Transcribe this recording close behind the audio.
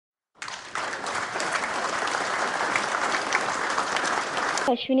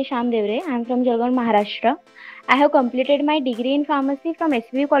Ashwini Shamdevre. I am from Jalgaon, Maharashtra. I have completed my degree in pharmacy from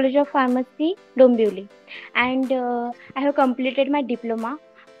SBU College of Pharmacy, Dombivli, and I have completed my diploma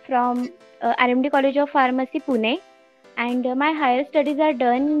from RMD College of Pharmacy, Pune, and my higher studies are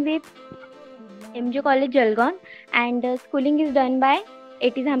done with MG College, Jalgaon, and schooling is done by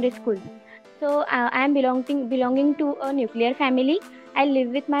AT Zamre School. So I am belonging to a nuclear family. I live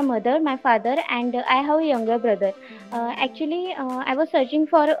with my mother, my father, and I have a younger brother. Actually, I was searching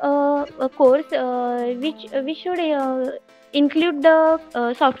for a course which should include the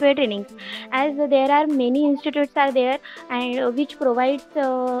software trainings, as there are many institutes are there and which provides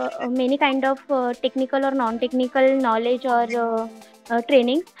many kind of technical or non-technical knowledge or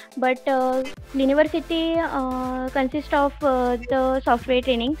trainings. But Cliniversity consists of the software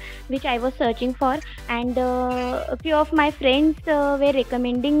training which I was searching for, and a few of my friends were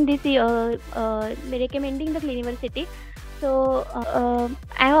recommending recommending the Cliniversity. So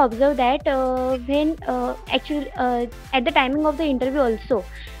I have observed that when actually at the timing of the interview also,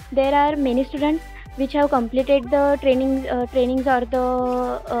 there are many students which have completed the trainings or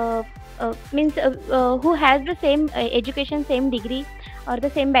the means who has the same education, same degree or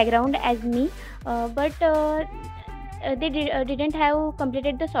the same background as me, but didn't have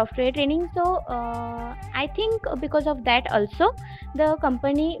completed the software training. So I think because of that also, the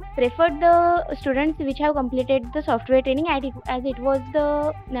company preferred the students which have completed the software training, as it was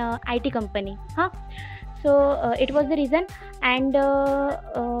the IT company, huh? So it was the reason, and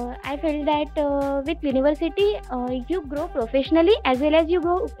I felt that with university you grow professionally as well as you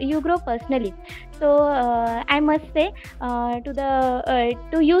grow personally. So I must say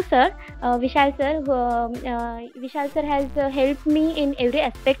to you, sir, Vishal sir, Vishal sir has helped me in every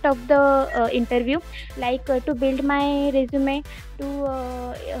aspect of the interview, like to build my resume, to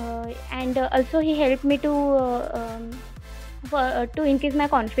and also he helped me to increase my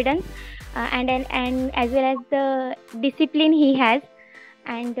confidence, and as well as the discipline he has,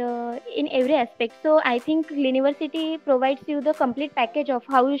 and in every aspect. So I think University provides you the complete package of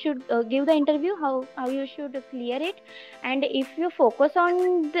how you should give the interview, how you should clear it, and if you focus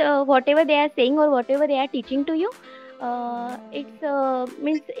on whatever they are saying or whatever they are teaching to you, it's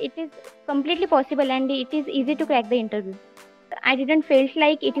means it is completely possible and it is easy to crack the interview. I didn't felt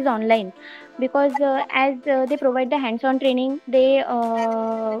like it is online, because as they provide the hands-on training, they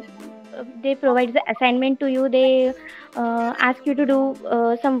provide the assignment to you. They ask you to do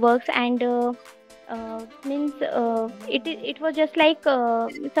some works, and means it was just like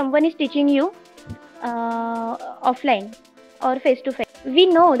someone is teaching you offline or face to face. We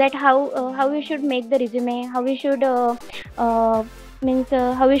know that how we should make the resume, how we should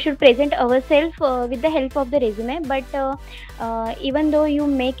how we should present ourselves with the help of the resume, but even though you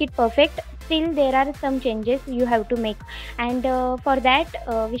make it perfect, still there are some changes you have to make, and for that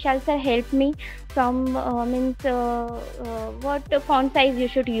Vishal sir helped me from what font size you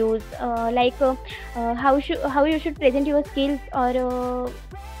should use, how you should present your skills, or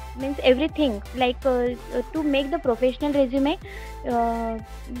means everything, like to make the professional resume. uh,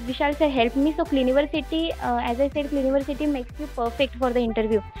 Vishal sir helped me. So Cliniversity, as I said, Cliniversity makes you perfect for the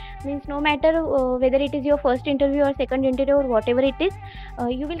interview. Means no matter whether it is your first interview or second interview or whatever it is,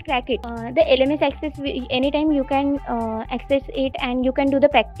 you will crack it. The LMS access, anytime you can access it, and you can do the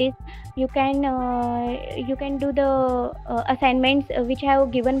practice. You can do the assignments which I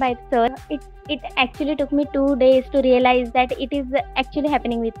have given by sir. It actually took me 2 days to realize that it is actually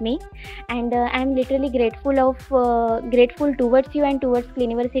happening with me, and I am literally grateful towards you and towards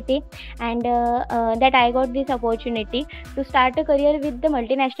Cliniversity, and that I got this opportunity to start a career with the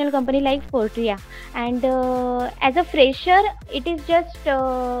multinational company like Fortria. And as a fresher, it is just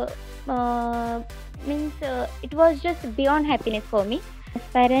it was just beyond happiness for me.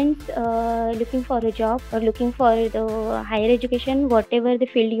 Parents looking for a job or looking for the higher education, whatever the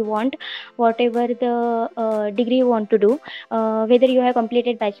field you want, whatever the degree you want to do, whether you have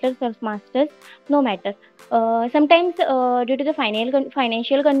completed bachelor's or master's, no matter. Sometimes due to the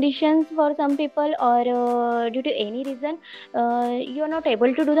financial conditions for some people, or due to any reason, you are not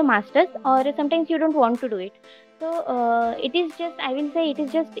able to do the masters, or sometimes you don't want to do it. So it is just, I will say, it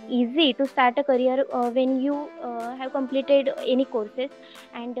is just easy to start a career when you have completed any courses,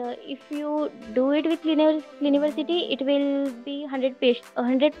 and if you do it with Cliniversity, it will be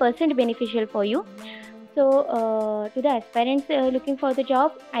 100% beneficial for you. So to the aspirants looking for the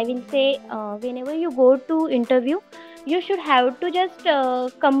job, I will say, whenever you go to interview, you should have to just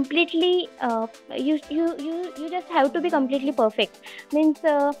completely you just have to be completely perfect. Means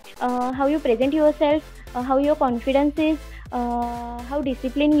how you present yourself, how your confidence is, how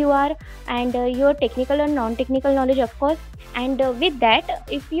disciplined you are, and your technical and non-technical knowledge, of course. And with that,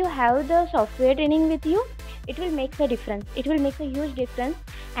 if you have the software training with you, it will make a difference. It will make a huge difference,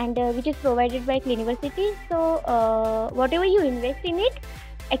 and which is provided by Cliniversity. So whatever you invest in it,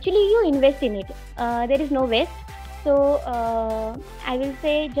 actually you invest in it. There is no waste. So I will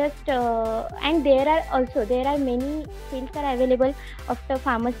say just and there are many fields are available after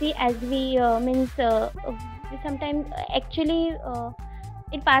pharmacy, as we means sometimes actually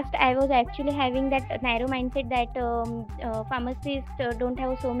in past I was actually having that narrow mindset that pharmacists don't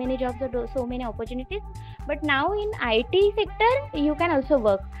have so many jobs or so many opportunities. But now in IT sector you can also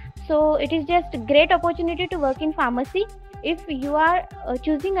work. So it is just great opportunity to work in pharmacy if you are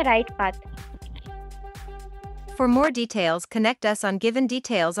choosing a right path. For more details, connect us on given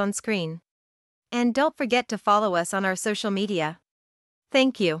details on screen. And don't forget to follow us on our social media.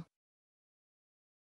 Thank you.